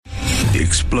The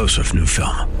explosive new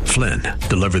film, Flynn,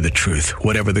 deliver the truth,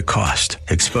 whatever the cost.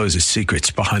 Exposes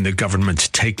secrets behind the government's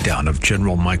takedown of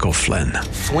General Michael Flynn.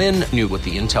 Flynn knew what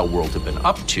the intel world had been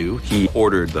up to. He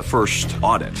ordered the first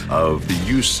audit of the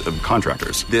use of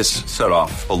contractors. This set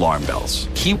off alarm bells.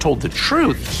 He told the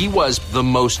truth. He was the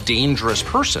most dangerous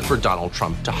person for Donald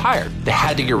Trump to hire. They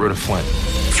had to get rid of Flynn.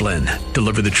 Flynn,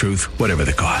 deliver the truth, whatever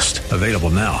the cost. Available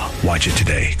now. Watch it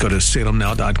today. Go to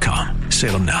salemnow.com.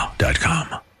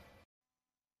 salemnow.com.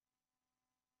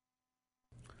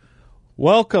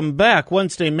 Welcome back.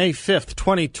 Wednesday, May 5th,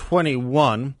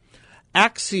 2021.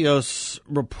 Axios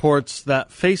reports that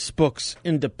Facebook's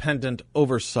independent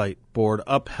oversight board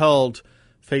upheld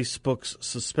Facebook's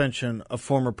suspension of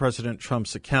former President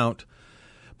Trump's account,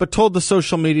 but told the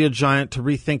social media giant to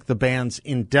rethink the ban's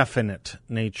indefinite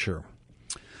nature.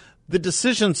 The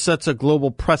decision sets a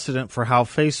global precedent for how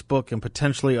Facebook and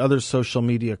potentially other social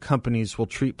media companies will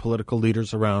treat political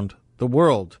leaders around the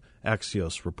world,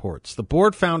 Axios reports. The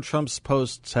board found Trump's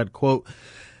posts had, quote,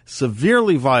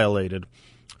 severely violated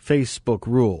Facebook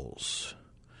rules.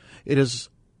 It is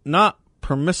not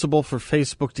permissible for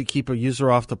Facebook to keep a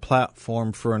user off the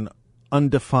platform for an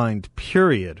undefined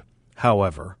period,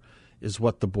 however, is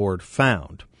what the board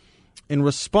found. In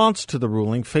response to the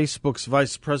ruling, Facebook's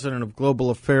Vice President of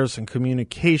Global Affairs and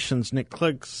Communications, Nick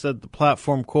Clegg, said the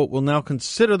platform, quote, will now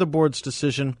consider the board's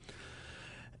decision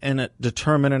and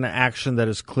determine an action that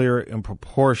is clear and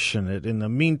proportionate. In the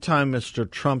meantime, Mr.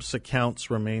 Trump's accounts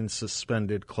remain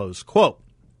suspended, close quote.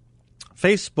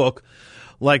 Facebook,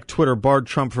 like Twitter, barred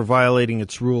Trump for violating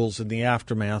its rules in the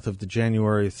aftermath of the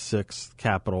January 6th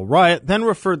Capitol riot, then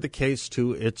referred the case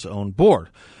to its own board.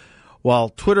 While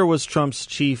Twitter was Trump's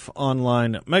chief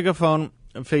online megaphone,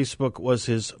 Facebook was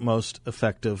his most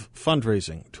effective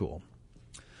fundraising tool.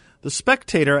 The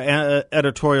Spectator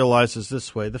editorializes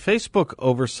this way. The Facebook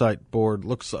Oversight Board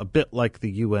looks a bit like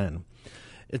the UN.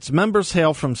 Its members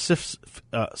hail from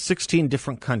 16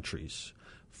 different countries.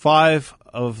 5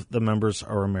 of the members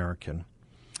are American.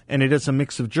 And it is a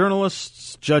mix of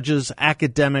journalists, judges,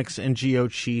 academics, NGO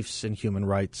chiefs, and human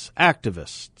rights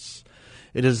activists.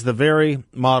 It is the very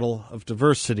model of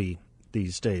diversity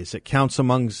these days. It counts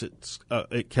among its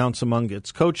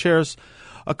co-chairs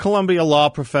a Columbia law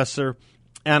professor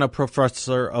and a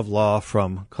professor of law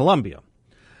from Columbia.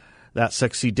 That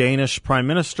sexy Danish prime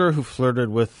minister who flirted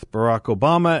with Barack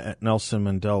Obama at Nelson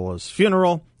Mandela's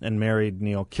funeral and married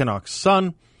Neil Kinnock's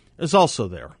son is also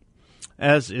there,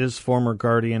 as is former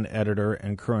Guardian editor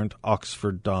and current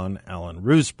Oxford Don Alan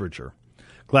Rusbridger.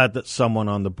 Glad that someone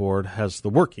on the board has the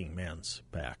working man's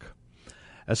back.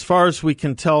 As far as we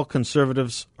can tell,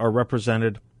 conservatives are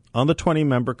represented on the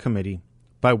 20-member committee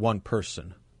by one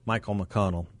person, Michael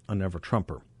McConnell, a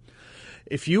never-Trumper.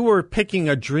 If you were picking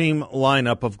a dream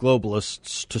lineup of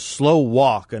globalists to slow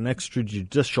walk an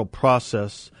extrajudicial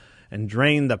process and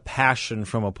drain the passion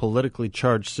from a politically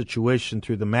charged situation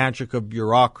through the magic of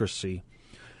bureaucracy,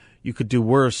 you could do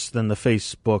worse than the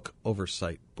Facebook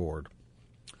Oversight Board.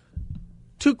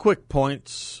 2 quick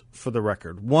points for the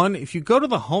record. One, if you go to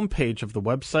the homepage of the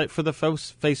website for the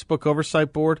Facebook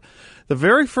Oversight Board, the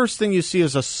very first thing you see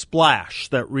is a splash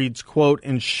that reads, quote,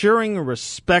 ensuring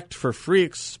respect for free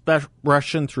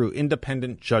expression through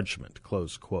independent judgment,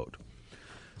 close quote.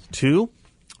 2,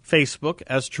 Facebook,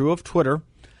 as true of Twitter,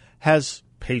 has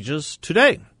pages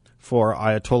today for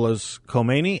Ayatollahs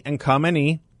Khomeini and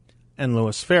Khamenei and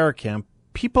Louis Farrakhan,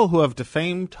 people who have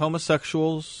defamed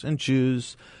homosexuals and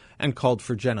Jews and called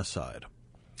for genocide.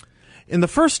 In the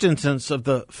first instance of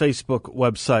the Facebook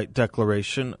website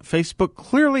declaration, Facebook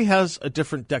clearly has a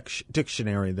different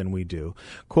dictionary than we do.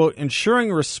 Quote,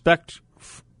 ensuring respect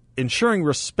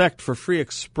for free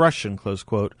expression, close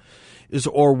quote, is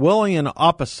Orwellian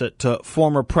opposite to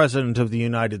former President of the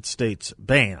United States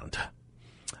banned.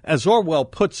 As Orwell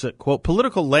puts it, quote,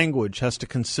 political language has to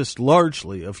consist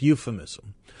largely of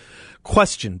euphemism,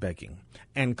 question begging,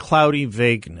 and cloudy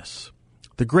vagueness.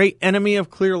 The great enemy of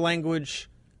clear language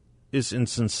is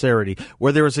insincerity.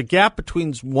 Where there is a gap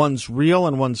between one's real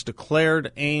and one's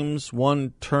declared aims,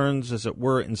 one turns, as it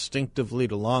were, instinctively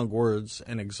to long words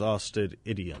and exhausted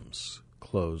idioms.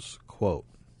 Close quote.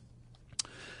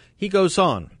 He goes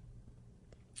on.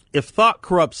 If thought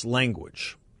corrupts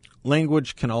language,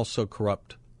 language can also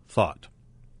corrupt thought.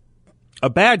 A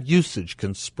bad usage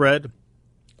can spread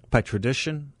by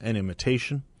tradition and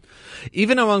imitation,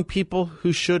 even among people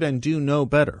who should and do know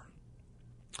better.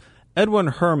 Edwin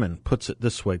Herman puts it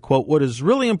this way, quote, what is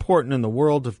really important in the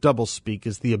world of doublespeak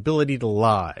is the ability to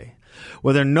lie,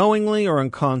 whether knowingly or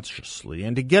unconsciously,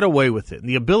 and to get away with it, and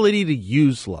the ability to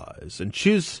use lies and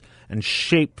choose and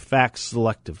shape facts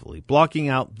selectively, blocking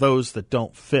out those that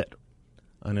don't fit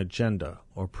an agenda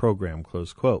or program,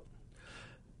 close quote.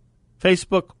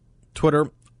 Facebook, Twitter,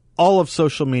 all of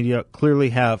social media clearly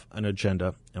have an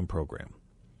agenda and program,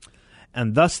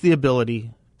 and thus the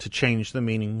ability to change the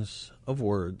meanings of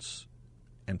words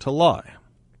and to lie.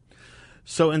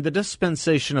 So in the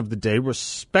dispensation of the day,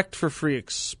 respect for free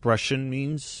expression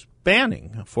means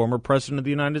banning a former president of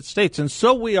the United States. And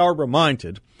so we are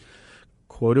reminded,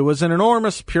 quote, "It was an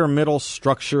enormous pyramidal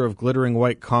structure of glittering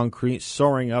white concrete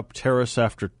soaring up terrace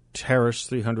after terrace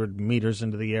 300 meters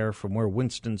into the air from where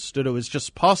Winston stood. It was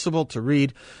just possible to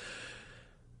read,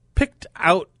 picked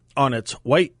out on its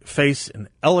white face in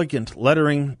elegant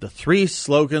lettering, the three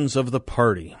slogans of the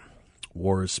party.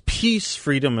 War is peace,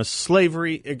 freedom is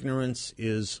slavery, ignorance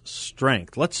is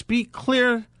strength." Let's be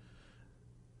clear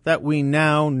that we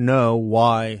now know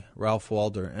why Ralph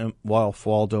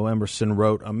Waldo Emerson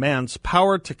wrote, "A man's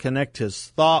power to connect his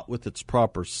thought with its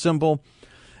proper symbol,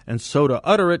 and so to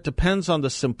utter it, depends on the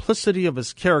simplicity of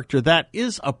his character, that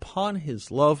is, upon his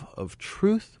love of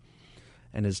truth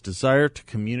and his desire to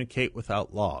communicate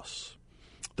without loss.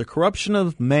 The corruption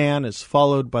of man is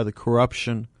followed by the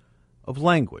corruption of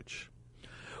language.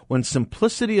 When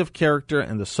simplicity of character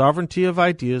and the sovereignty of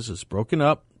ideas is broken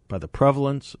up by the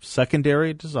prevalence of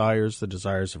secondary desires, the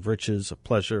desires of riches, of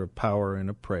pleasure, of power, and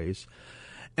of praise,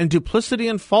 and duplicity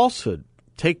and falsehood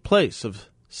take place of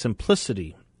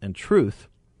simplicity and truth,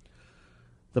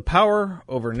 the power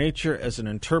over nature as an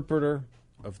interpreter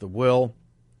of the will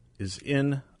is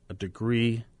in a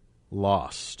degree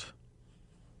lost.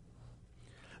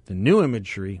 The new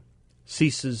imagery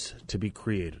ceases to be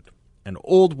created, and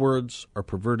old words are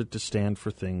perverted to stand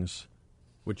for things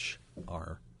which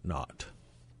are not.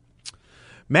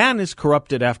 Man is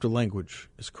corrupted after language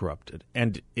is corrupted,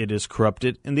 and it is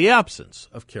corrupted in the absence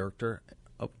of character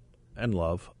and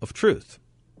love of truth."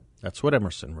 That's what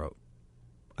Emerson wrote.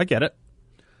 I get it.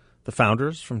 The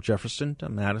founders, from Jefferson to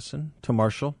Madison to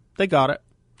Marshall, they got it.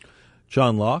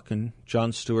 John Locke and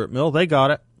John Stuart Mill, they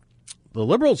got it. The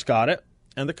liberals got it,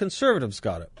 and the conservatives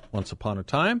got it. Once upon a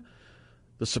time,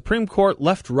 the Supreme Court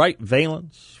left-right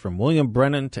valence, from William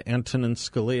Brennan to Antonin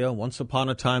Scalia, once upon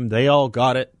a time, they all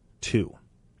got it too.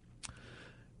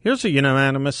 Here's a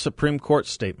unanimous Supreme Court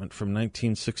statement from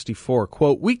 1964.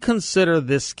 Quote, "We consider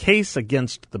this case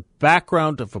against the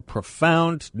background of a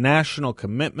profound national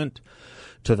commitment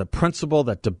to the principle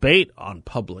that debate on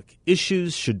public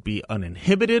issues should be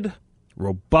uninhibited,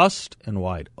 robust, and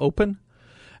wide open,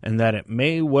 and that it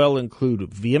may well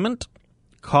include vehement,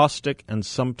 caustic, and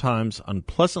sometimes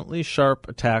unpleasantly sharp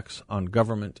attacks on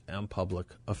government and public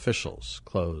officials."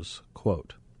 Close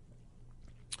quote.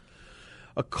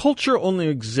 A culture only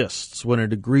exists when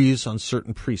it agrees on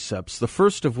certain precepts, the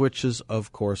first of which is,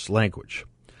 of course, language.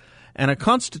 And a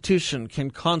constitution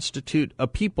can constitute a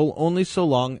people only so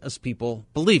long as people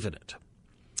believe in it.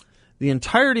 The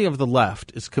entirety of the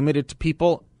left is committed to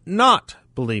people not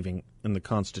believing in the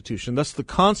Constitution. Thus, the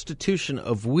Constitution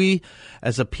of we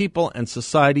as a people and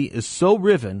society is so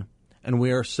riven, and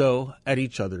we are so at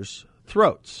each other's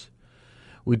throats.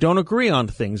 We don't agree on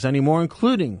things anymore,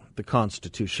 including the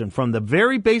Constitution, from the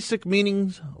very basic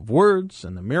meanings of words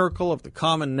and the miracle of the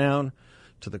common noun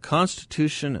to the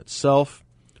Constitution itself.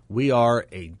 We are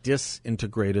a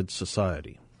disintegrated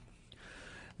society.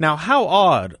 Now, how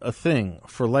odd a thing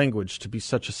for language to be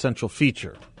such a central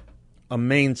feature, a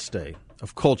mainstay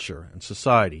of culture and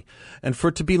society, and for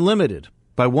it to be limited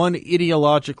by one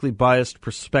ideologically biased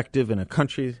perspective in a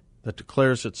country that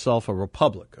declares itself a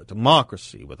republic, a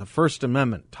democracy, with a First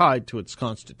Amendment tied to its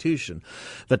Constitution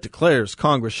that declares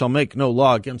Congress shall make no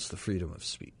law against the freedom of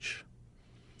speech.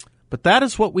 But that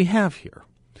is what we have here.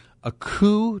 A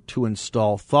coup to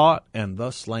install thought and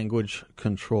thus language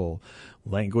control.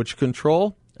 Language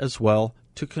control as well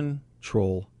to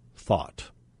control thought.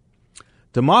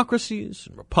 Democracies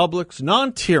and republics,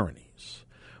 non-tyrannies,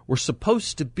 were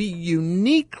supposed to be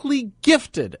uniquely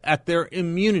gifted at their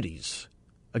immunities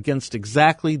against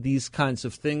exactly these kinds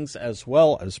of things as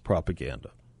well as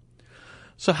propaganda.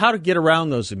 So how to get around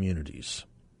those immunities?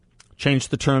 Change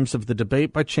the terms of the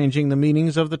debate by changing the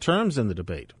meanings of the terms in the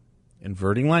debate.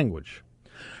 Inverting language.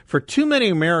 For too many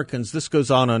Americans, this goes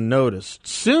on unnoticed.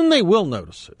 Soon they will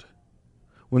notice it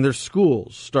when their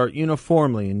schools start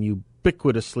uniformly and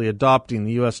ubiquitously adopting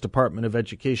the U.S. Department of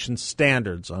Education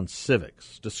standards on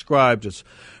civics, described as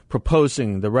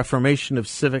proposing the reformation of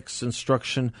civics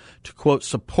instruction to, quote,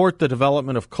 support the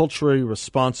development of culturally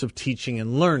responsive teaching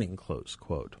and learning, close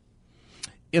quote.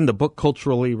 In the book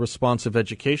Culturally Responsive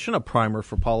Education, A Primer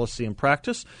for Policy and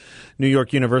Practice, New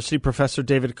York University professor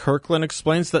David Kirkland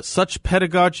explains that such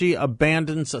pedagogy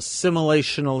abandons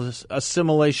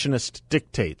assimilationist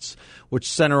dictates,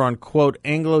 which center on, quote,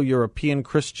 Anglo-European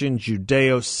Christian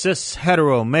Judeo cis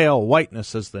hetero male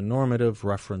whiteness as the normative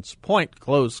reference point,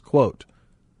 close quote.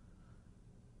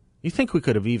 You think we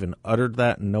could have even uttered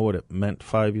that and know what it meant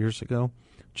 5 years ago?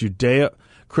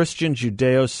 Christian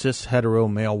Judeo cis hetero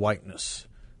male whiteness.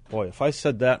 Boy, if I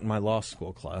said that in my law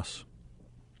school class.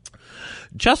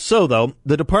 Just so, though,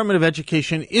 the Department of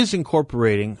Education is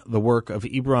incorporating the work of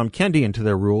Ibram Kendi into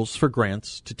their rules for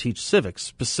grants to teach civics,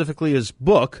 specifically his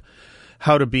book,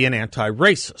 How to Be an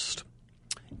Anti-Racist.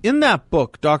 In that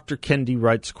book, Dr. Kendi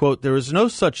writes, quote, there is no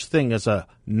such thing as a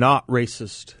not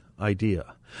racist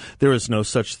idea. There is no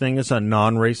such thing as a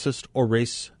non-racist or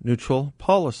race-neutral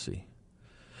policy.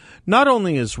 Not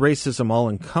only is racism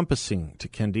all-encompassing to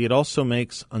Kendi, it also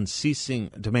makes unceasing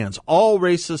demands. All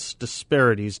racist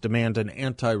disparities demand an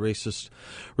anti-racist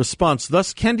response.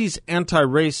 Thus, Kendi's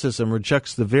anti-racism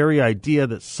rejects the very idea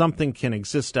that something can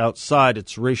exist outside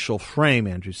its racial frame,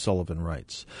 Andrew Sullivan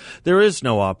writes. There is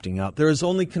no opting out. There is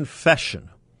only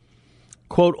confession.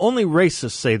 Quote, only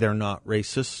racists say they're not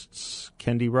racists,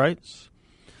 Kendi writes.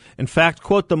 In fact,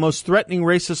 quote, the most threatening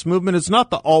racist movement is not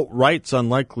the alt-right's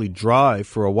unlikely drive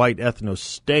for a white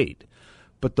ethno-state,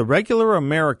 but the regular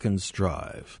Americans'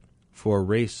 drive for a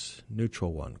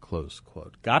race-neutral one, close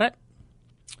quote. Got it?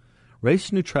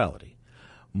 Race neutrality.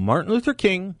 Martin Luther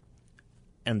King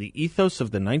and the ethos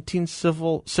of the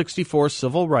 1964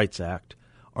 Civil Rights Act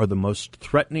are the most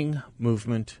threatening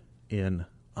movement in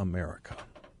America.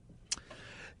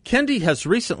 Kendi has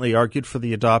recently argued for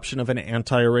the adoption of an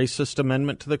anti-racist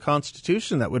amendment to the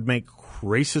Constitution that would make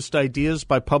racist ideas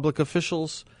by public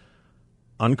officials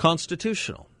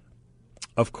unconstitutional.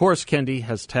 Of course, Kendi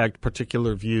has tagged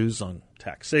particular views on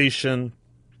taxation,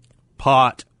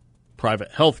 pot,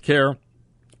 private health care,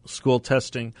 school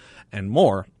testing, and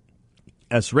more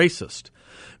as racist,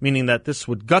 meaning that this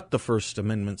would gut the First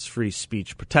Amendment's free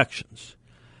speech protections.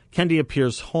 Kendi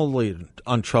appears wholly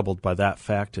untroubled by that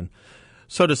fact, and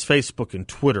so does Facebook and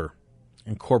Twitter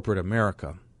in corporate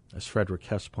America. As Frederick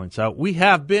Hess points out, we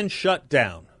have been shut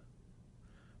down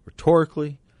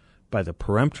rhetorically by the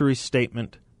peremptory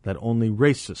statement that only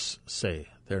racists say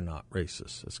they're not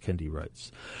racist, as Kendi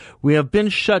writes. We have been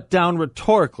shut down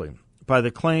rhetorically by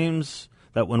the claims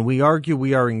that when we argue,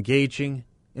 we are engaging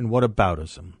in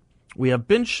whataboutism. We have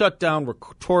been shut down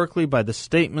rhetorically by the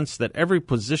statements that every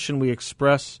position we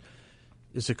express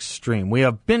is extreme. We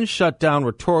have been shut down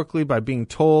rhetorically by being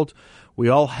told we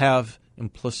all have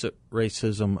implicit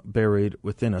racism buried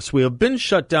within us. We have been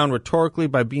shut down rhetorically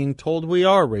by being told we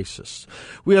are racists.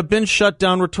 We have been shut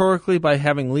down rhetorically by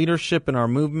having leadership in our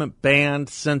movement banned,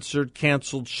 censored,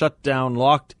 canceled, shut down,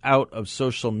 locked out of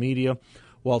social media,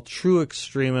 while true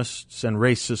extremists and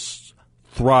racists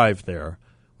thrive there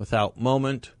without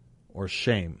moment or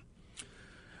shame.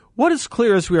 What is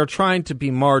clear is we are trying to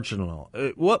be marginal.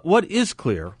 What is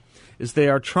clear is we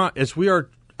are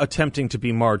attempting to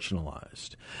be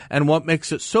marginalized. And what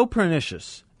makes it so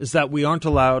pernicious is that we aren't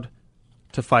allowed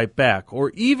to fight back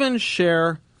or even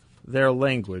share their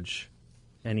language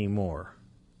anymore.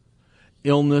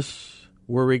 Illness,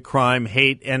 worry, crime,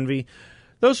 hate, envy,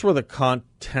 those were the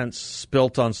contents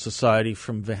spilt on society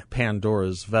from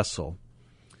Pandora's vessel.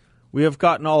 We have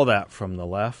gotten all that from the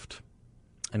left,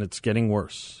 and it's getting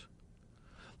worse.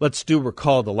 Let's do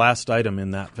recall the last item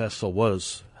in that vessel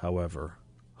was, however,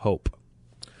 hope.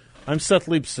 I'm Seth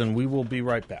Leibson. We will be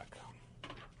right back.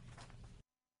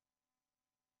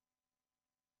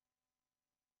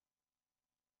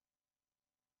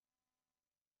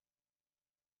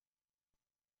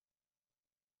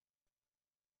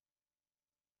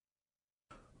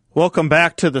 Welcome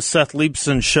back to the Seth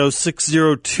Leibson Show,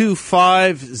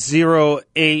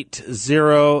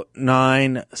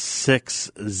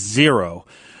 602-508-0960.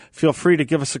 Feel free to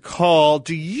give us a call.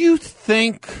 Do you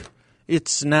think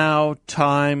it's now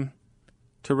time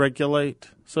to regulate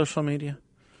social media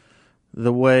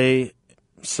the way,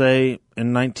 say,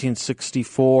 in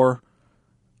 1964,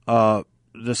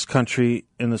 this country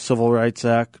in the Civil Rights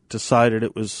Act decided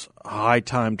it was high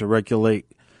time to regulate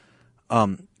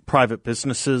private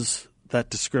businesses that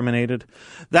discriminated?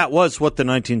 That was what the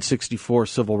 1964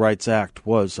 Civil Rights Act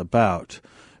was about,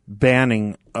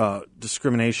 banning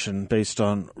discrimination based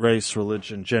on race,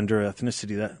 religion, gender,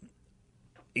 ethnicity that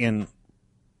in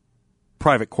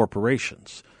private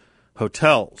corporations,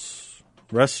 hotels,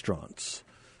 restaurants,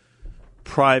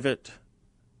 private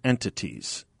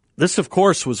entities. This, of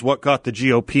course, was what got the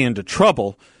GOP into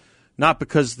trouble, not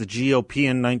because the GOP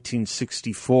in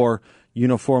 1964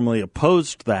 uniformly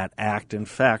opposed that act. In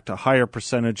fact, a higher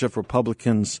percentage of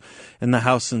Republicans in the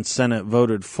House and Senate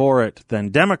voted for it than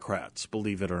Democrats,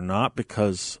 believe it or not,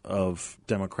 because of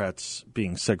Democrats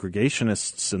being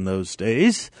segregationists in those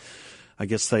days. I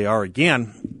guess they are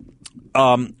again.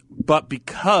 But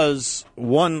because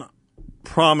one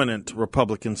prominent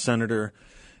Republican senator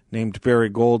named Barry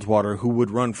Goldwater, who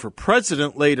would run for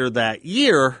president later that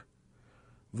year,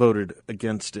 voted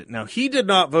against it. Now, he did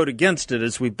not vote against it,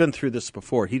 as we've been through this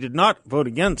before. He did not vote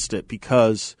against it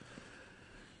because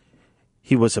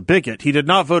he was a bigot. He did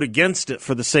not vote against it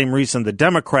for the same reason the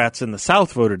Democrats in the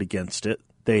South voted against it,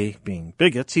 they being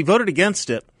bigots. He voted against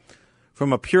it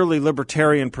from a purely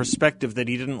libertarian perspective, that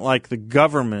he didn't like the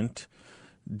government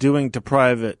doing to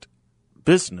private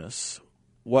business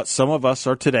what some of us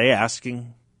are today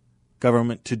asking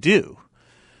government to do,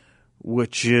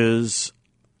 which is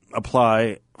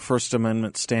apply First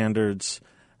Amendment standards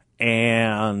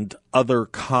and other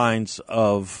kinds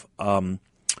of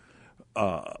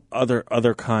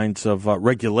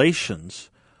regulations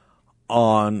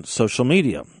on social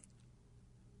media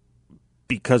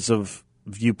because of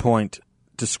viewpoint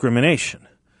discrimination.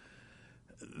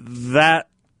 That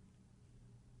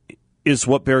is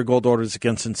what Barry Goldwater is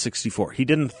against in 1964. He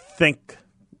didn't think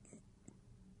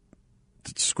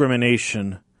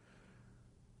discrimination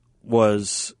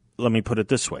was, let me put it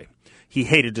this way, he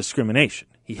hated discrimination.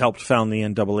 He helped found the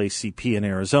NAACP in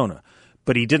Arizona,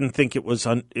 but he didn't think it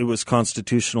was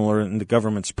constitutional or in the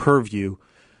government's purview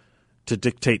to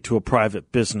dictate to a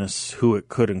private business who it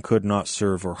could and could not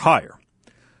serve or hire.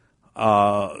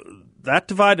 That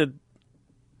divided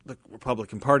the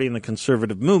Republican Party and the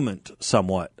conservative movement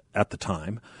somewhat at the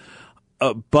time.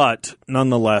 But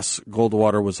nonetheless,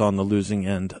 Goldwater was on the losing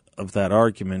end of that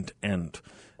argument and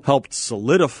helped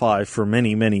solidify for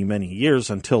many, many, many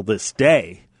years until this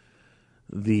day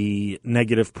the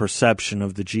negative perception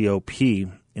of the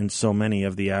GOP in so many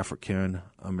of the African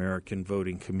American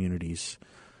voting communities'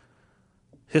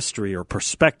 history or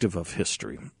perspective of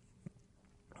history.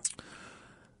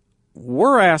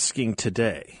 We're asking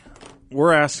today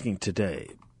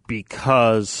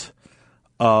because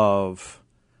of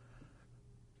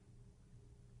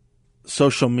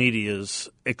social media's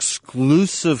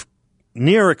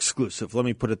near exclusive, let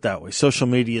me put it that way, social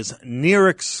media's near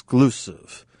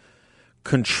exclusive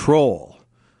control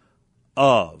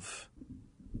of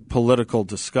political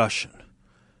discussion.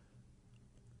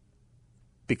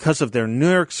 Because of their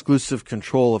near exclusive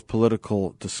control of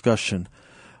political discussion,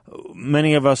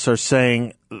 many of us are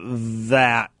saying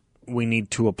that we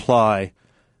need to apply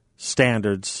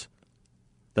standards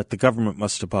that the government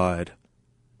must abide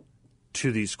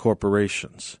to these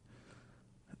corporations.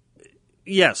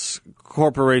 Yes,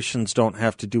 corporations don't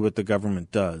have to do what the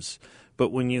government does,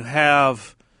 but when you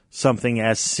have something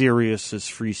as serious as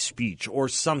free speech or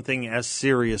something as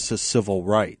serious as civil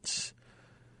rights,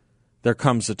 there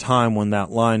comes a time when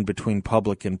that line between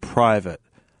public and private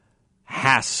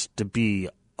has to be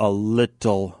a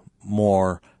little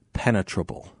more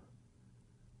penetrable,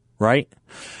 right?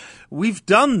 We've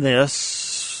done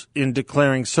this in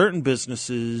declaring certain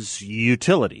businesses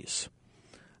utilities.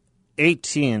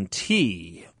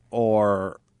 AT&T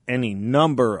or any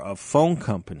number of phone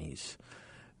companies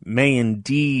may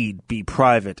indeed be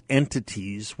private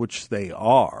entities, which they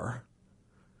are,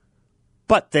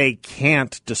 but they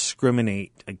can't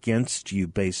discriminate against you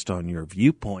based on your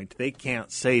viewpoint. They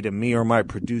can't say to me or my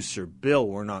producer, Bill,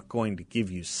 we're not going to give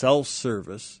you cell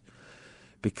service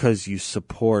because you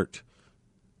support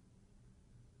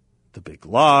the big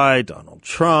lie, Donald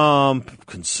Trump,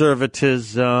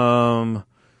 conservatism,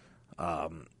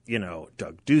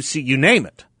 Doug Ducey, you name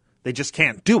it. They just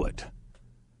can't do it.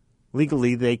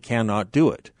 Legally, they cannot do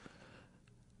it.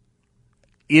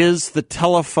 Is the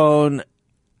telephone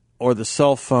or the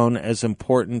cell phone as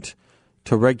important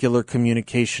to regular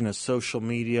communication as social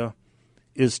media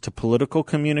is to political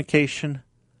communication?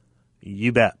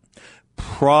 You bet.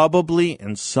 Probably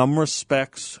in some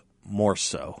respects more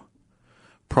so.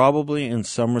 Probably in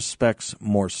some respects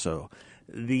more so.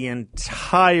 The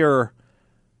entire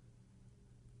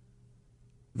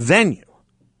venue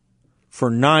for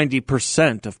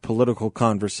 90% of political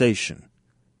conversation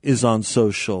is on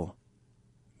social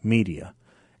media,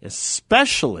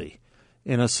 especially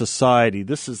in a society,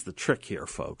 this is the trick here,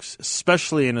 folks,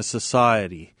 especially in a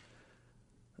society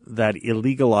that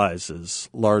illegalizes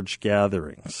large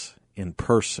gatherings in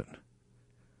person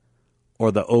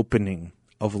or the opening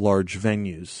of large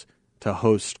venues to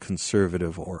host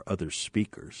conservative or other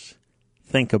speakers.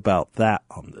 Think about that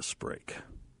on this break.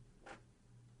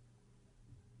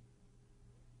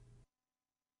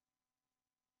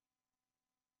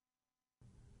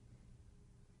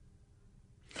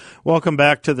 Welcome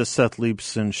back to the Seth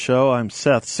Leibsohn Show. I'm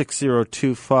Seth.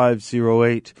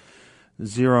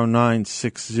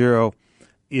 602-508-0960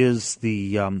 is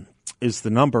the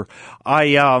number.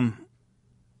 I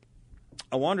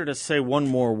wanted to say one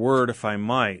more word, if I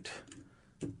might,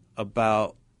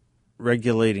 about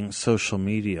regulating social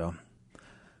media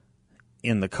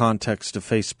in the context of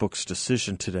Facebook's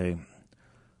decision today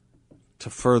to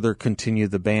further continue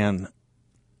the ban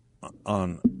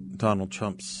on Donald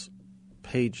Trump's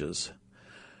pages.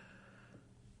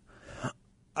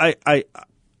 I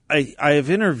have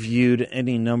interviewed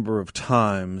any number of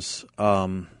times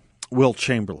Will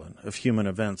Chamberlain of Human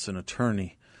Events, an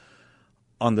attorney,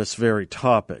 on this very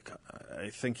topic. I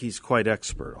think he's quite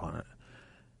expert on it.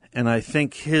 And I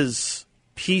think his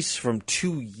piece from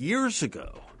 2 years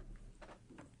ago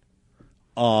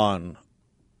on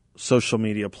social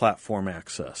media platform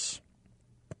access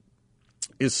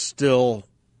is still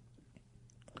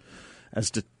as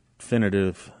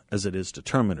definitive as it is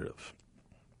determinative.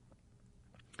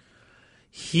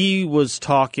 He was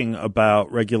talking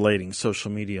about regulating social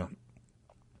media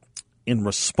in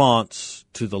response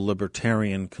to the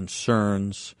libertarian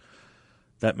concerns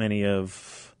that many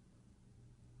of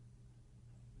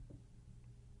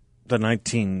the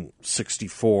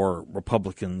 1964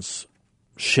 Republicans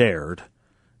shared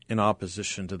in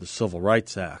opposition to the Civil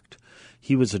Rights Act.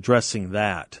 He was addressing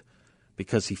that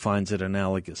because he finds it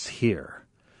analogous here.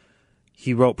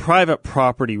 He wrote, "Private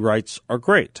property rights are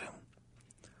great,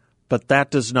 but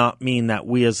that does not mean that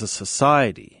we as a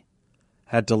society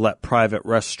had to let private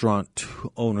restaurant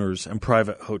owners and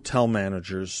private hotel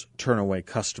managers turn away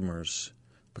customers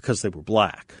because they were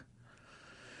black.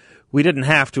 We didn't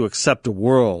have to accept a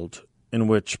world in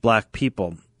which black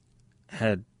people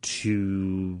had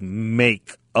to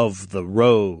make of the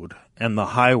road and the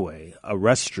highway a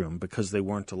restroom because they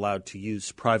weren't allowed to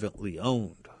use privately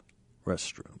owned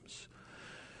restrooms.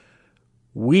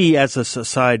 We as a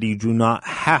society do not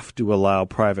have to allow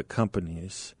private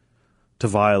companies to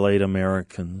violate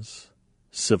Americans'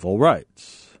 civil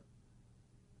rights."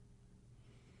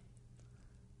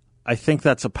 I think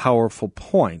that's a powerful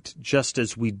point, just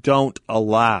as we don't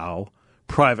allow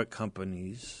private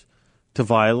companies to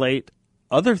violate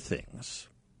other things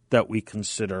that we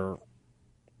consider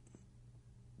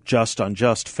just,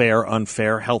 unjust, fair,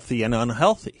 unfair, healthy, and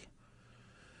unhealthy.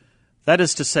 That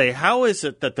is to say, how is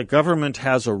it that the government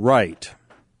has a right,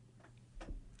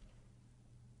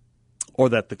 or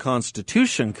that the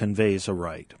Constitution conveys a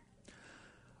right,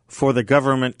 for the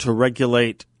government to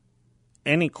regulate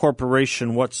any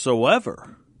corporation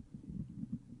whatsoever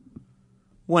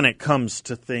when it comes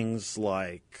to things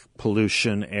like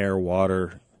pollution, air,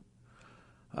 water,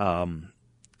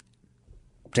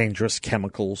 dangerous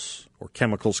chemicals, or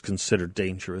chemicals considered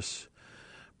dangerous,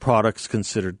 products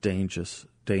considered dangerous,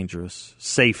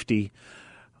 safety?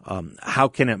 How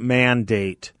can it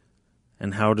mandate,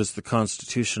 and how does the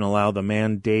Constitution allow the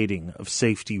mandating of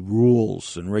safety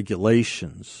rules and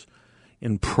regulations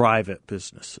in private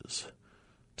businesses,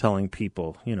 telling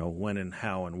people, when and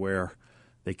how and where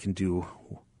they can do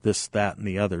this, that, and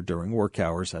the other during work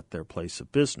hours at their place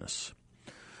of business?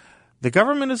 The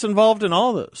government is involved in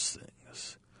all those things.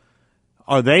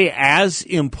 Are they as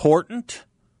important?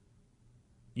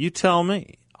 You tell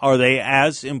me. Are they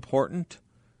as important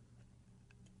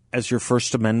as your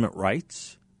First Amendment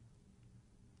rights?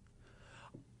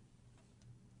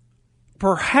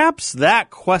 Perhaps that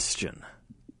question, I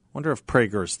wonder if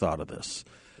Prager has thought of this,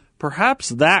 perhaps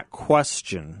that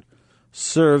question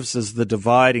serves as the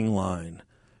dividing line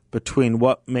between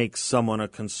what makes someone a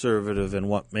conservative and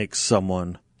what makes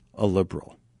someone a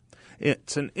liberal.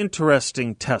 It's an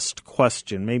interesting test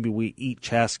question. Maybe we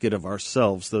each ask it of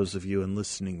ourselves, those of you in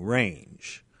listening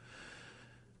range.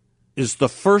 Is the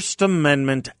First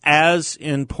Amendment as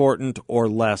important or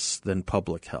less than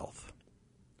public health?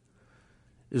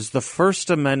 Is the First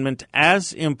Amendment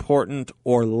as important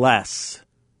or less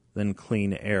than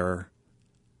clean air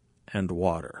and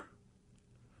water?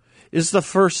 Is the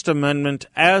First Amendment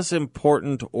as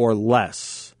important or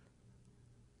less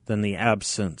than the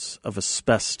absence of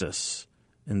asbestos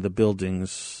in the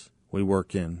buildings we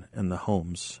work in and the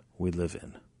homes we live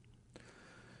in?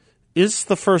 Is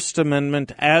the First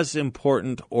Amendment as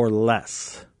important or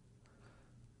less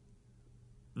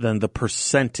than the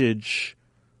percentage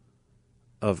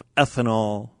of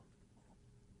ethanol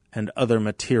and other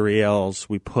materials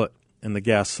we put in the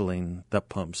gasoline that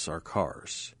pumps our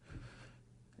cars?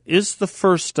 Is the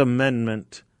First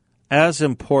Amendment as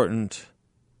important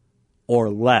or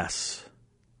less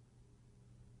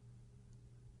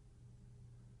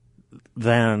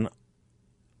than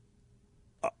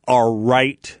our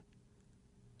right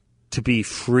to be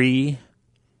free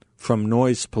from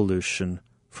noise pollution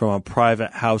from a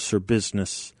private house or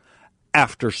business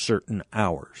after certain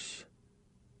hours.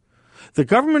 The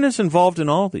government is involved in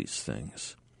all these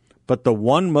things, but the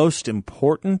one most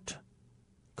important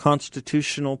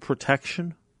constitutional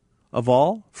protection of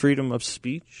all, freedom of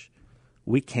speech,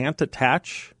 we can't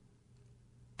attach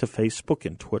to Facebook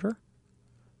and Twitter?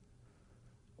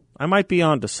 I might be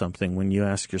onto something when you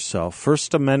ask yourself,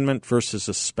 First Amendment versus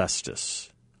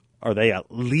asbestos, are they at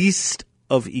least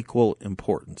of equal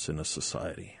importance in a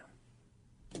society?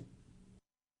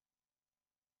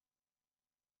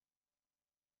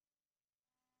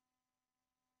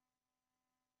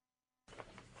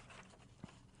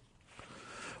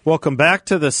 Welcome back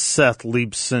to the Seth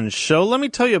Leibsohn Show. Let me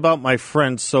tell you about my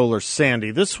friend Solar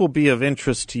Sandy. This will be of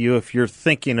interest to you if you're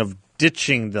thinking of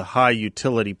ditching the high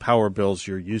utility power bills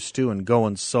you're used to and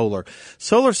going solar.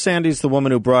 Solar Sandy's the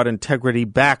woman who brought integrity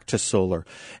back to solar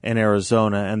in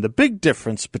Arizona. And the big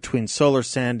difference between Solar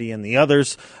Sandy and the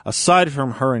others, aside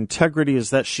from her integrity, is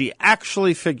that she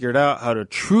actually figured out how to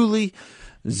truly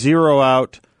zero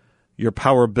out your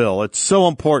power bill. It's so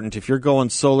important. If you're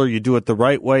going solar, you do it the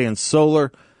right way. And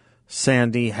Solar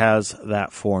Sandy has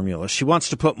that formula. She wants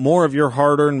to put more of your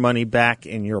hard-earned money back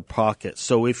in your pocket.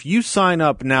 So if you sign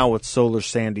up now with Solar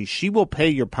Sandy, she will pay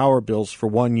your power bills for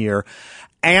 1 year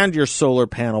and your solar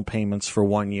panel payments for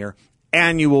 1 year,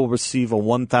 and you will receive a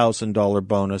 $1,000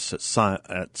 bonus at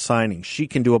signing. She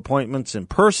can do appointments in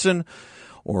person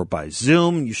or by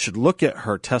Zoom. You should look at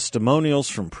her testimonials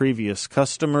from previous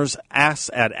customers at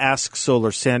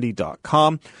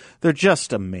AskSolarSandy.com. They're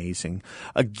just amazing.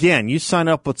 Again, you sign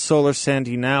up with Solar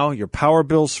Sandy now, your power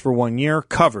bills for 1 year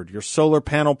covered, your solar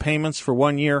panel payments for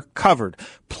 1 year covered,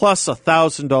 plus a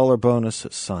 $1,000 bonus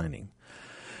at signing.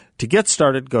 To get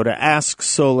started, go to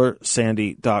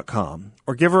AskSolarSandy.com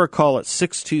or give her a call at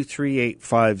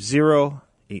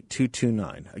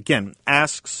 623-850-8229. Again,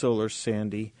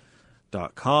 AskSolarSandy.com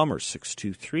or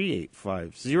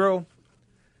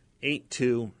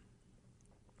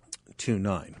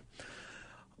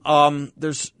 623-850-8229.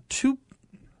 There's two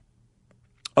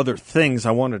other things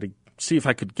I wanted to see if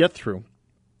I could get through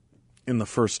in the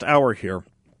first hour here.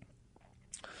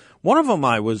 One of them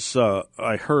I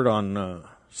heard on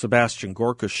Sebastian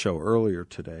Gorka's show earlier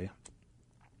today,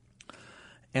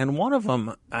 and one of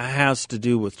them has to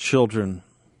do with children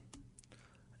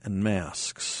and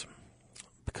masks.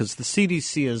 Because the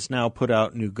CDC has now put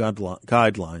out new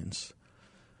guidelines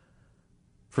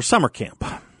for summer camp.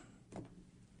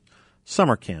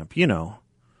 Summer camp, you know,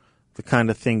 the kind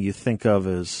of thing you think of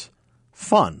as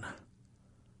fun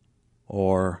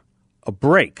or a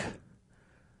break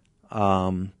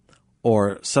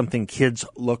or something kids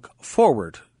look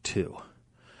forward to.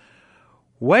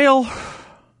 Well,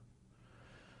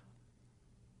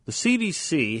 the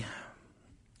CDC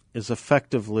is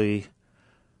effectively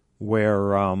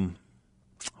where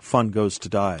fun goes to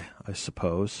die, I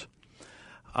suppose.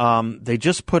 They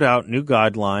just put out new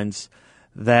guidelines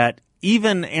that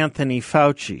even Anthony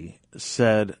Fauci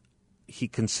said he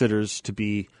considers to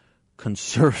be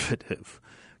conservative.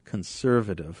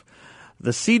 The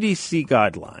CDC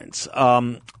guidelines.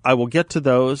 I will get to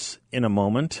those in a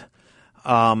moment.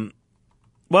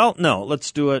 Well, no,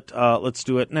 let's do it. Let's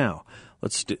do it now.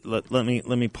 Let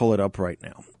me pull it up right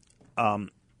now.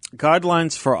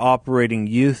 Guidelines for operating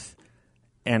youth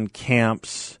and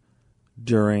camps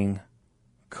during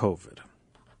COVID.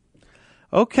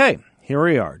 Okay, here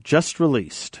we are, just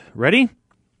released. Ready?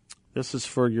 This is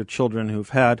for your children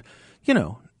who've had,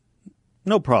 no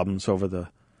problems over the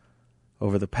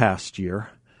past year.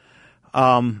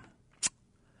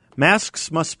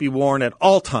 Masks must be worn at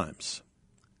all times,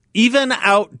 even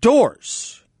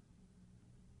outdoors,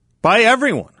 by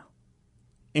everyone,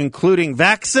 including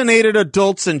vaccinated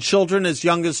adults and children as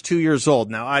young as 2 years old.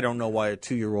 Now, I don't know why a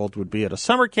 2-year-old would be at a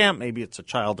summer camp. Maybe it's a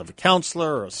child of a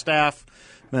counselor or a staff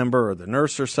member or the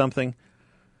nurse or something.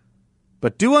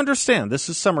 But do understand, this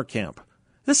is summer camp.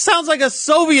 This sounds like a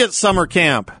Soviet summer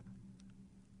camp.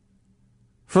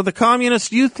 For the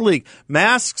Communist Youth League,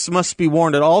 masks must be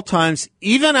worn at all times,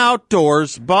 even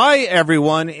outdoors, by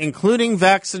everyone, including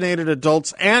vaccinated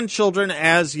adults and children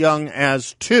as young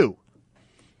as 2.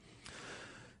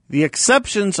 The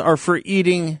exceptions are for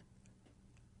eating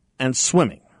and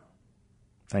swimming.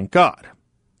 Thank God.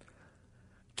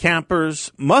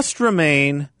 Campers must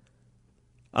remain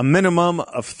a minimum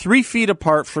of 3 feet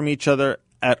apart from each other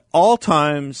at all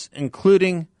times,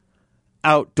 including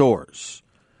outdoors.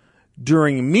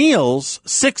 During meals,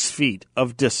 6 feet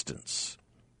of distance.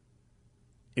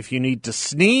 If you need to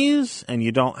sneeze and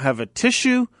you don't have a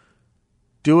tissue,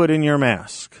 do it in your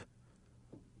mask.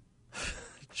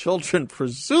 children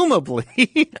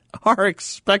presumably are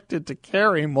expected to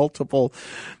carry multiple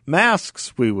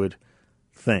masks, we would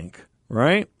think,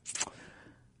 right?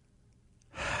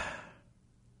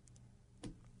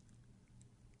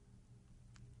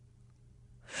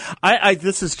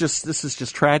 This is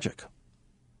just tragic.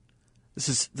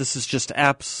 This is just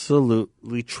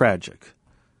absolutely tragic.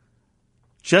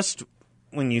 Just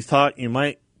when you thought you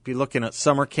might be looking at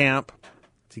summer camp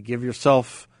to give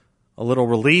yourself a little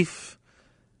relief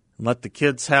and let the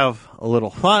kids have a little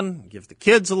fun, give the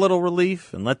kids a little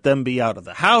relief and let them be out of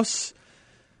the house,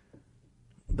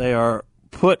 they are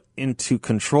put into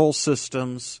control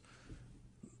systems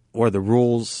where the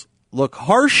rules look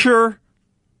harsher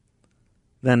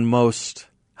than most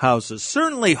houses.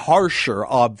 Certainly harsher,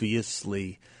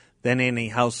 obviously, than any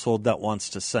household that wants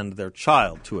to send their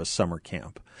child to a summer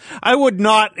camp. I would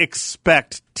not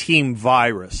expect Team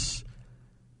Virus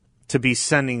to be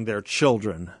sending their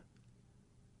children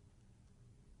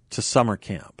to summer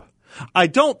camp. I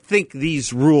don't think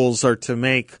these rules are to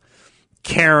make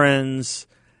Karens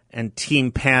and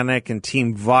Team Panic and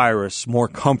Team Virus more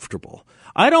comfortable.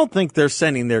 I don't think they're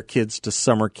sending their kids to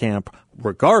summer camp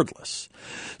regardless.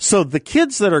 So the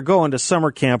kids that are going to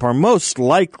summer camp are most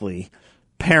likely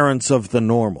parents of the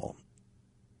normal,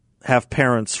 have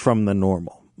parents from the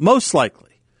normal. Most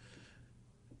likely.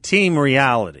 Team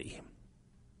Reality.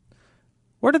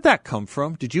 Where did that come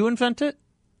from? Did you invent it?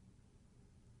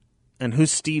 And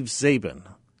who's Steve Zabin?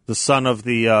 The son of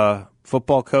the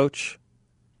football coach?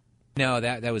 No,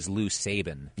 that was Lou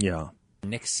Saban. Yeah.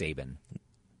 Nick Saban.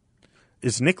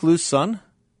 Is Nick Lou's son?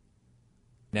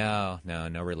 No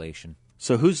relation.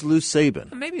 So who's Lou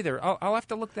Saban? Maybe I'll have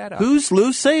to look that up. Who's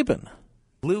Lou Saban?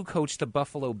 Lou coached the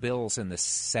Buffalo Bills in the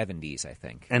 70s, I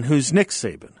think. And who's Nick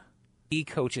Saban? He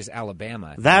coaches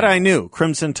Alabama. That I knew.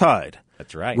 Crimson Tide.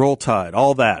 That's right. Roll Tide.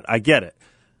 All that. I get it.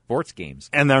 Sports games.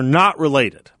 And they're not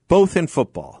related. Both in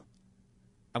football.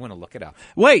 I want to look it up.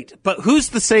 Wait, but who's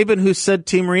the Saban who said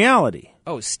Team Reality?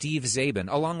 Oh, Steve Zabin.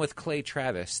 Along with Clay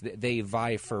Travis, they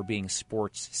vie for being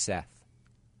Sports Seth.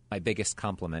 My biggest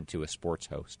compliment to a sports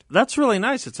host. That's really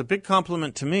nice. It's a big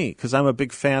compliment to me because I'm a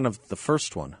big fan of the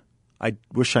first one. I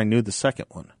wish I knew the second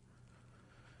one.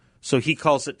 So he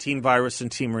calls it Team Virus and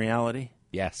Team Reality?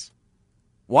 Yes.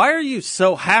 Why are you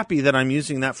so happy that I'm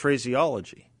using that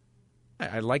phraseology?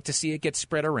 I'd like to see it get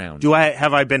spread around.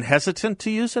 Have I been hesitant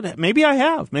to use it? Maybe I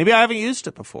have. Maybe I haven't used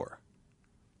it before.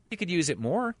 You could use it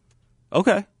more.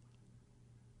 Okay.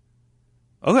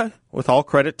 With all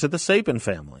credit to the Saban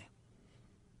family.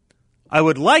 I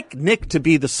would like Nick to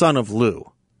be the son of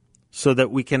Lou so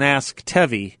that we can ask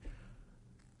Tevi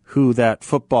who that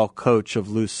football coach of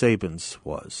Lou Saban's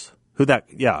was. Who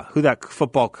that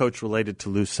football coach related to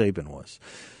Lou Saban was.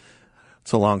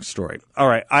 It's a long story. All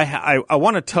right, I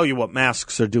want to tell you what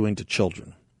masks are doing to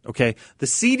children. Okay, the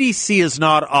CDC is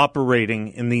not operating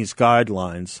in these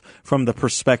guidelines from the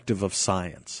perspective of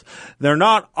science. They're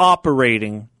not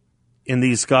operating in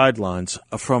these guidelines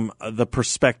from the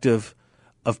perspective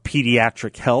of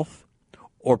pediatric health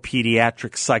or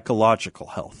pediatric psychological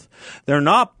health. They're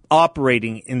not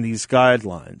operating in these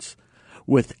guidelines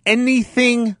with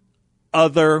anything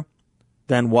other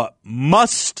than what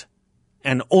must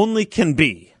and only can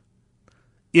be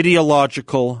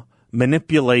ideological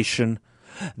manipulation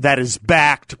that is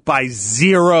backed by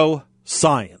zero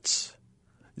science.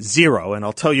 Zero. And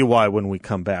I'll tell you why when we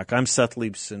come back. I'm Seth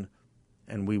Leibson,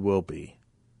 and we will be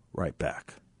right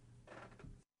back.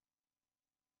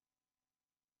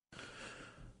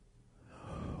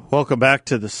 Welcome back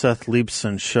to the Seth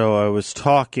Leibson Show. I was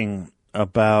talking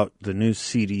about the new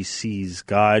CDC's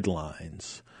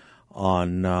guidelines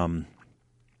on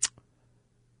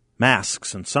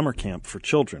masks and summer camp for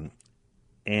children.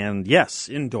 And yes,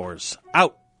 indoors,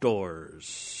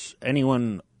 outdoors,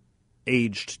 anyone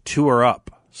aged 2 or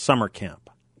up, summer camp,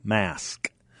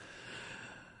 mask.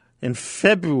 In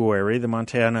February, the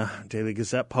Montana Daily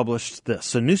Gazette published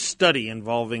this. A new study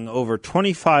involving over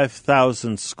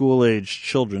 25,000 school-aged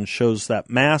children shows that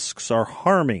masks are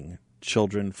harming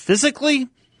children physically,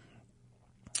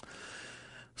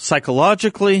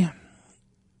 psychologically,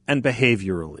 and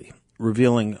behaviorally,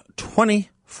 revealing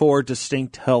 24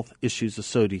 distinct health issues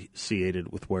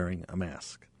associated with wearing a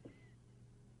mask.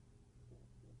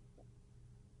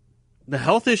 The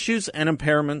health issues and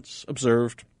impairments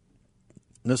observed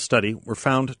in this study were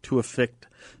found to affect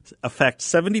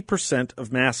 70%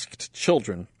 of masked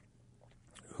children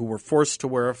who were forced to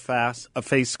wear a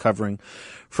face covering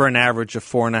for an average of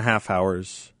 4.5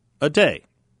 hours a day.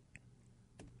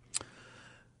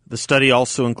 The study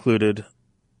also included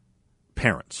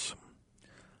parents.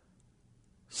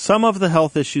 Some of the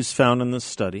health issues found in this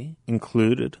study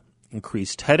included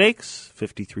increased headaches,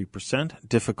 53%,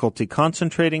 difficulty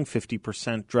concentrating,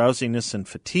 50%, drowsiness and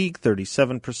fatigue,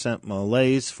 37%,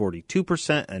 malaise,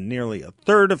 42%, and nearly a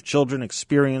third of children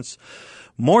experience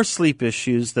more sleep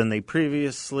issues than they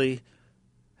previously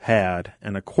had,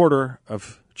 and a quarter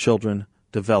of children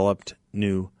developed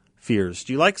new fears.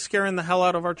 Do you like scaring the hell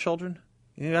out of our children?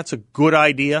 You think that's a good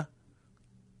idea?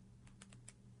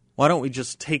 Why don't we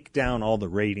just take down all the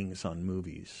ratings on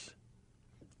movies?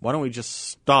 Why don't we just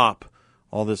stop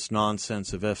all this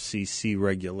nonsense of FCC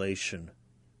regulation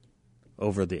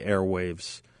over the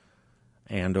airwaves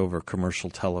and over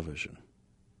commercial television?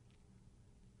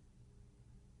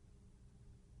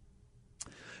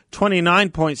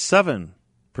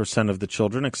 29.7% of the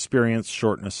children experienced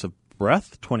shortness of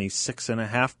breath.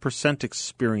 26.5%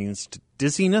 experienced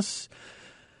dizziness.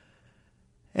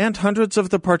 And hundreds of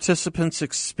the participants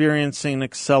experiencing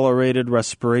accelerated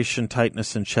respiration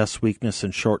tightness and chest weakness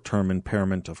and short-term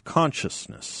impairment of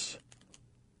consciousness.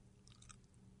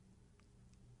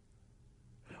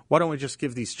 Why don't we just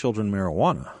give these children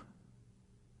marijuana?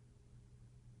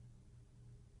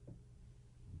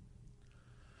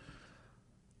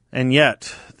 And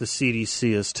yet, the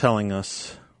CDC is telling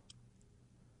us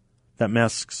that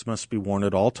masks must be worn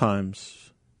at all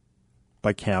times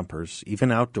by campers,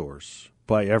 even outdoors,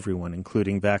 by everyone,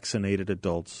 including vaccinated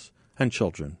adults and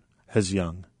children as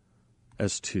young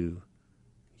as 2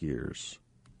 years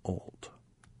old.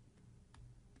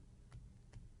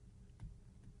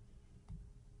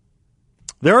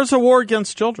 There is a war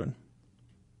against children.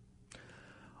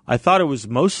 I thought it was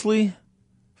mostly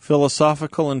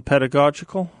philosophical and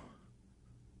pedagogical.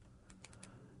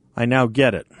 I now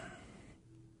get it.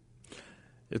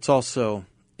 It's also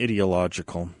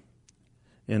ideological,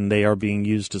 and they are being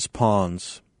used as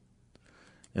pawns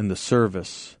in the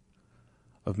service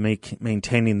of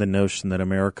maintaining the notion that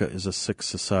America is a sick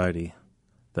society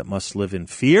that must live in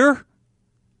fear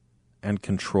and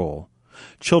control.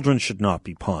 Children should not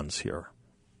be pawns here.